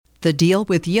The Deal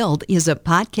with Yield is a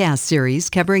podcast series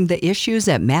covering the issues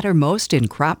that matter most in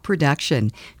crop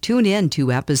production. Tune in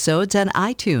to episodes on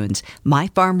iTunes, My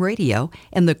Farm Radio,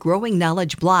 and the Growing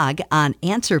Knowledge blog on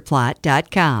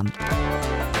answerplot.com.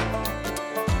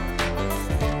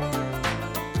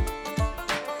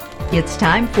 It's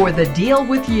time for The Deal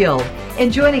with Yield.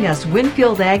 And joining us,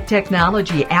 Winfield Ag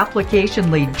Technology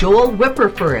Application Lead Joel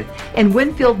Wipperfurth and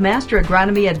Winfield Master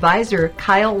Agronomy Advisor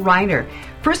Kyle Reiner.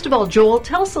 First of all, Joel,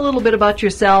 tell us a little bit about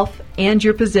yourself and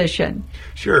your position.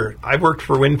 Sure. I've worked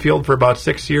for Winfield for about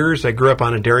 6 years. I grew up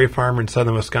on a dairy farm in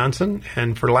southern Wisconsin,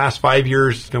 and for the last 5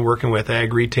 years, I've been working with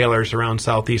ag retailers around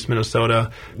southeast Minnesota,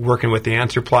 working with the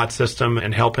answer plot system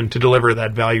and helping to deliver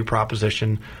that value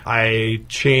proposition. I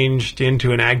changed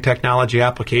into an ag technology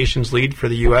applications lead for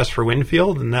the U.S. for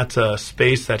Winfield, and that's a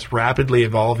space that's rapidly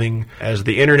evolving as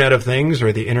the Internet of Things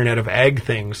or the Internet of Ag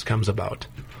Things comes about.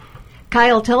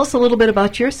 Kyle, tell us a little bit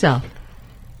about yourself.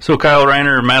 So Kyle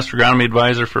Reiner, Master Agronomy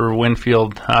Advisor for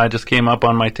Winfield. I just came up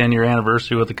on my 10-year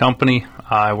anniversary with the company.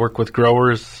 I work with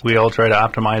growers. We all try to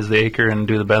optimize the acre and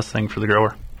do the best thing for the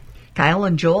grower. Kyle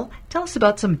and Joel, tell us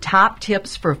about some top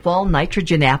tips for fall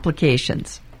nitrogen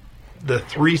applications. The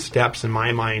 3 steps in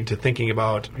my mind to thinking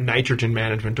about nitrogen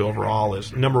management overall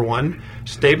is, number 1,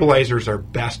 stabilizers are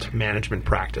best management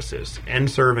practices.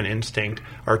 N-Serve and Instinct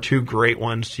are 2 great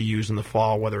ones to use in the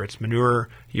fall, whether it's manure,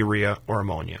 urea, or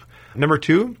ammonia. Number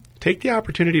 2, take the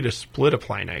opportunity to split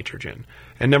apply nitrogen.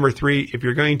 And number 3, if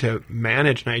you're going to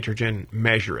manage nitrogen,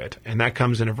 measure it. And that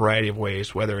comes in a variety of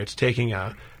ways, whether it's taking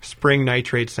a spring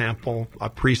nitrate sample, a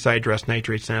pre-side dress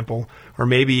nitrate sample, or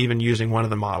maybe even using one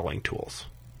of the modeling tools.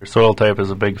 Soil type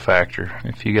is a big factor.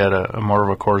 If you got a more of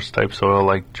a coarse type soil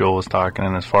like Joel was talking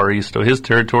in as far east, so his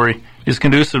territory is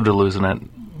conducive to losing it.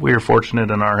 We are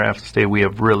fortunate in our half of the state we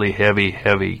have really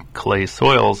heavy clay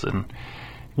soils, and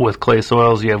with clay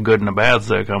soils you have good and the bads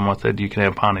that come with it. You can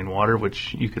have ponding water,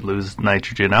 which you could lose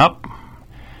nitrogen up,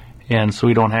 and so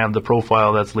we don't have the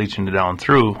profile that's leaching it down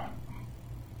through,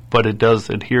 but it does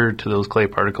adhere to those clay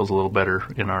particles a little better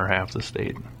in our half of the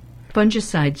state.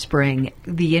 Fungicide spraying,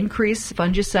 the increased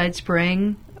fungicide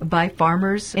spraying by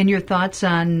farmers, and your thoughts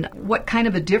on what kind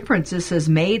of a difference this has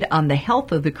made on the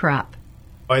health of the crop.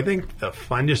 I think the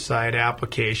fungicide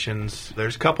applications,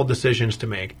 there's a couple decisions to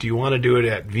make. Do you want to do it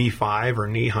at V5 or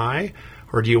knee high,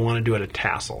 or do you want to do it at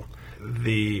tassel?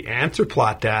 The answer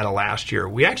plot data last year,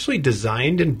 we actually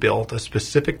designed and built a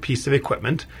specific piece of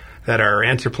equipment that our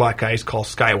answer plot guys call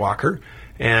Skywalker.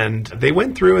 And they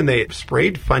went through and they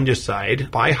sprayed fungicide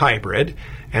by hybrid,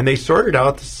 and they sorted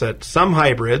out that some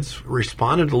hybrids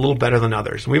responded a little better than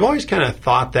others. And we've always kind of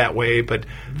thought that way, but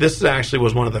this actually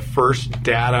was one of the first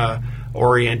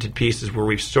data-oriented pieces where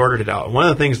we've sorted it out. And one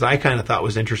of the things that I kind of thought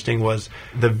was interesting was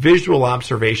the visual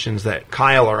observations that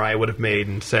Kyle or I would have made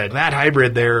and said, that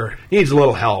hybrid there needs a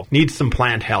little help, needs some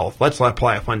plant health. Let's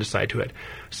apply a fungicide to it.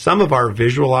 Some of our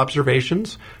visual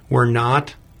observations were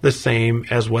not the same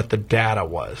as what the data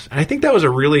was. And I think that was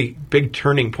a really big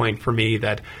turning point for me,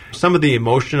 that some of the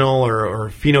emotional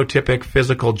or phenotypic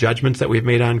physical judgments that we've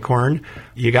made on corn,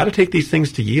 you got to take these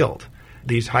things to yield.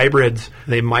 These hybrids,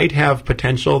 they might have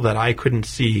potential that I couldn't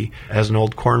see as an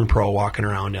old corn pro walking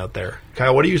around out there.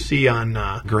 Kyle, what do you see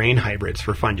on grain hybrids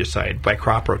for fungicide by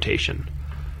crop rotation?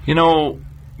 You know,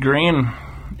 grain,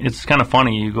 it's kind of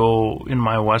funny. You go in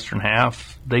my western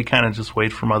half, they kind of just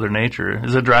wait for Mother Nature.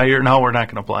 Is it dry year? No, we're not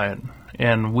going to apply it.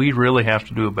 And we really have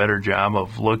to do a better job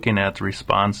of looking at the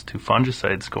response to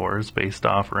fungicide scores based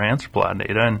off our answer plot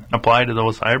data and apply to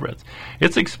those hybrids.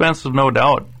 It's expensive, no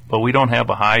doubt, but we don't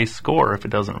have a high score if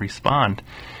it doesn't respond.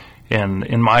 And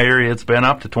in my area, it's been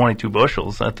up to 22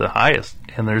 bushels at the highest.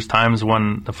 And there's times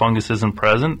when the fungus isn't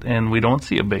present and we don't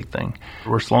see a big thing.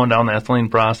 We're slowing down the ethylene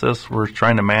process. We're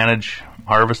trying to manage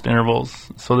harvest intervals.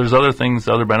 So there's other things,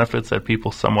 other benefits that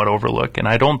people somewhat overlook. And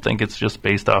I don't think it's just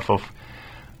based off of,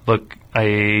 look,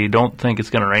 I don't think it's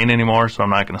going to rain anymore, so I'm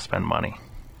not going to spend money.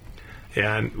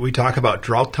 Yeah, and we talk about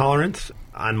drought tolerance.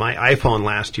 On my iPhone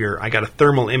last year, I got a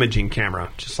thermal imaging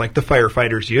camera, just like the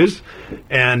firefighters use.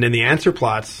 And in the answer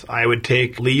plots, I would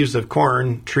take leaves of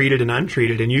corn, treated and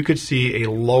untreated, and you could see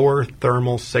a lower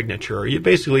thermal signature. You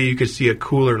could see a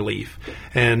cooler leaf.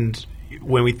 And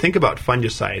when we think about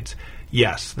fungicides,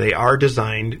 yes, they are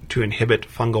designed to inhibit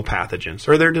fungal pathogens,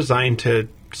 or they're designed to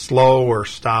slow or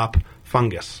stop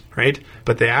fungus, right?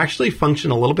 But they actually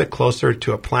function a little bit closer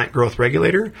to a plant growth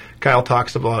regulator. Kyle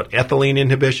talks about ethylene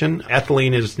inhibition.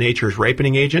 Ethylene is nature's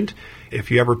ripening agent. If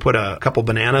you ever put a couple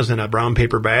bananas in a brown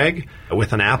paper bag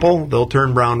with an apple, they'll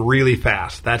turn brown really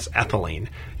fast. That's ethylene.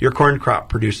 Your corn crop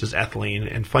produces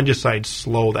ethylene, and fungicides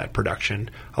slow that production,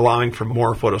 allowing for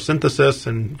more photosynthesis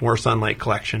and more sunlight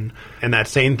collection. And that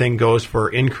same thing goes for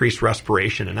increased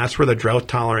respiration. And that's where the drought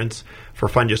tolerance for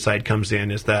fungicide comes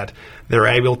in, is that they're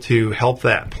able to help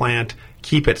that plant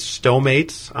keep its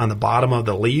stomates on the bottom of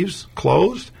the leaves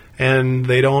closed, and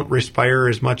they don't respire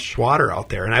as much water out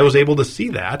there. And I was able to see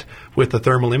that with the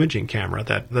thermal imaging camera,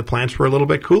 that the plants were a little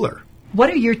bit cooler.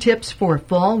 What are your tips for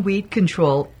fall weed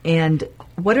control, and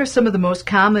what are some of the most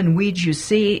common weeds you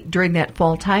see during that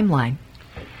fall timeline?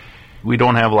 We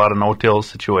don't have a lot of no-till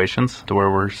situations to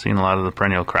where we're seeing a lot of the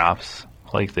perennial crops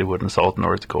like they would in South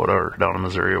North Dakota or down in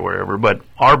Missouri or wherever. But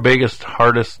our biggest,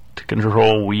 hardest to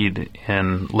control weed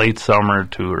in late summer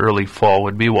to early fall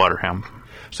would be water hemp.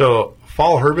 So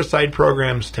fall herbicide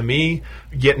programs, to me,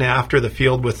 getting after the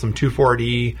field with some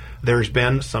 2,4-D. There's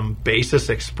been some Basis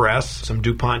Express, some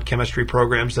DuPont chemistry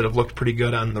programs that have looked pretty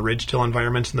good on the ridge-till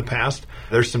environments in the past.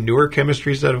 There's some newer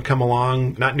chemistries that have come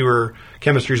along, not newer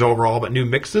chemistries overall, but new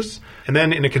mixes. And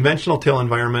then in a conventional till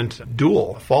environment,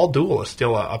 fall dual is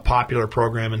still a popular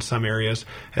program in some areas,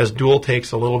 as dual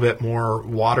takes a little bit more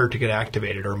water to get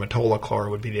activated, or metolachlor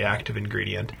would be the active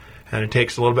ingredient. And it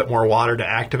takes a little bit more water to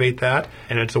activate that.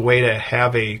 And it's a way to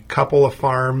have a couple of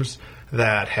farms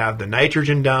that have the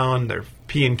nitrogen down, their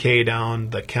P&K down,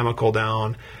 the chemical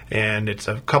down, and it's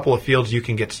a couple of fields you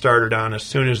can get started on as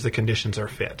soon as the conditions are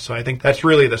fit. So I think that's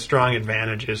really the strong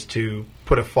advantage, is to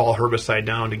put a fall herbicide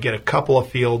down to get a couple of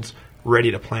fields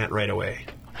ready to plant right away.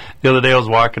 The other day I was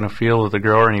walking a field with a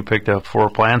grower, and he picked up 4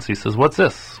 plants. He says, "What's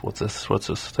this? What's this? What's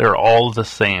this?" They're all the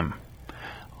same.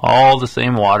 All the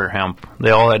same water hemp. They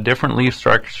all had different leaf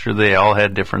structure. They all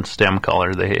had different stem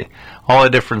color. They all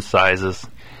had different sizes.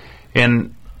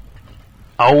 And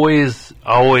always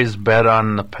bet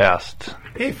on the pest.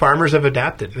 Hey, farmers have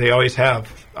adapted. They always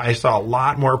have. I saw a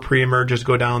lot more pre-emerges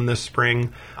go down this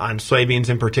spring, on soybeans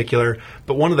in particular.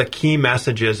 But one of the key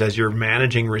messages as you're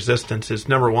managing resistance is,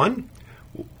 number one,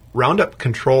 Roundup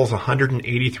controls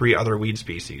 183 other weed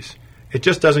species. It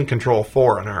just doesn't control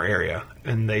 4 in our area,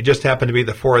 and they just happen to be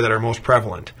the 4 that are most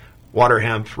prevalent: water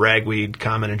hemp, ragweed,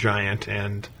 common and giant,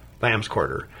 and lamb's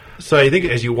quarter. So I think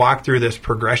as you walk through this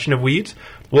progression of weeds,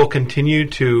 we'll continue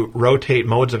to rotate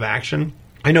modes of action.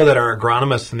 I know that our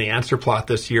agronomists in the answer plot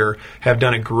this year have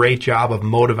done a great job of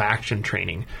mode of action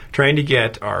training, trying to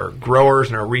get our growers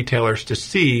and our retailers to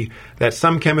see that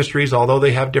some chemistries, although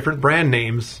they have different brand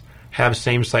names, have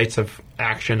same sites of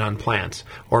action on plants.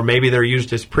 Or maybe they're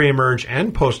used as pre-emerge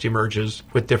and post-emerges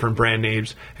with different brand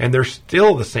names, and they're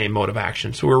still the same mode of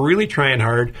action. So we're really trying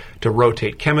hard to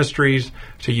rotate chemistries,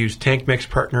 to use tank mix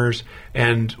partners,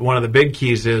 and one of the big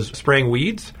keys is spraying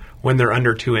weeds when they're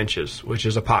under 2 inches, which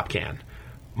is a pop can.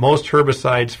 Most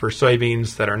herbicides for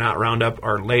soybeans that are not Roundup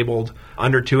are labeled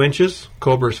under 2 inches,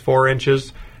 Cobra's 4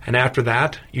 inches, and after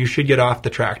that, you should get off the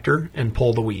tractor and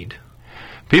pull the weed.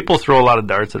 People throw a lot of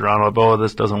darts at Roundup. Oh,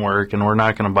 this doesn't work, and we're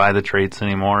not going to buy the traits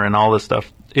anymore, and all this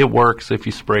stuff. It works if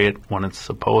you spray it when it's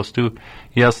supposed to.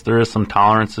 Yes, there is some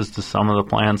tolerances to some of the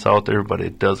plants out there, but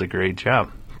it does a great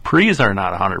job. Pre's are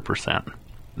not 100%.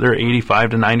 They're 85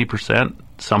 to 90%.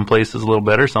 Some places a little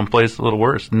better, some places a little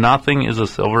worse. Nothing is a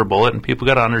silver bullet, and people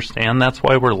got to understand that's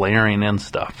why we're layering in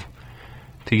stuff,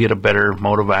 to get a better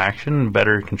mode of action,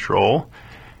 better control.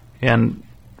 And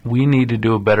we need to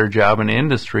do a better job in the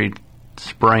industry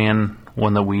spraying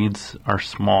when the weeds are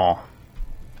small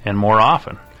and more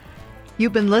often.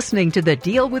 You've been listening to The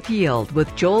Deal with Yield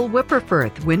with Joel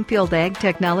Wipperfurth, Winfield Ag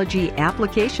Technology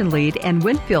Application Lead, and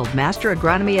Winfield Master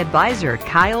Agronomy Advisor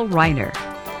Kyle Reiner.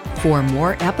 For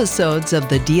more episodes of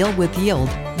The Deal with Yield,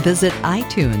 visit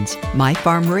iTunes, My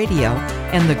Farm Radio,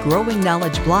 and the Growing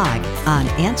Knowledge blog on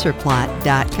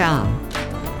answerplot.com.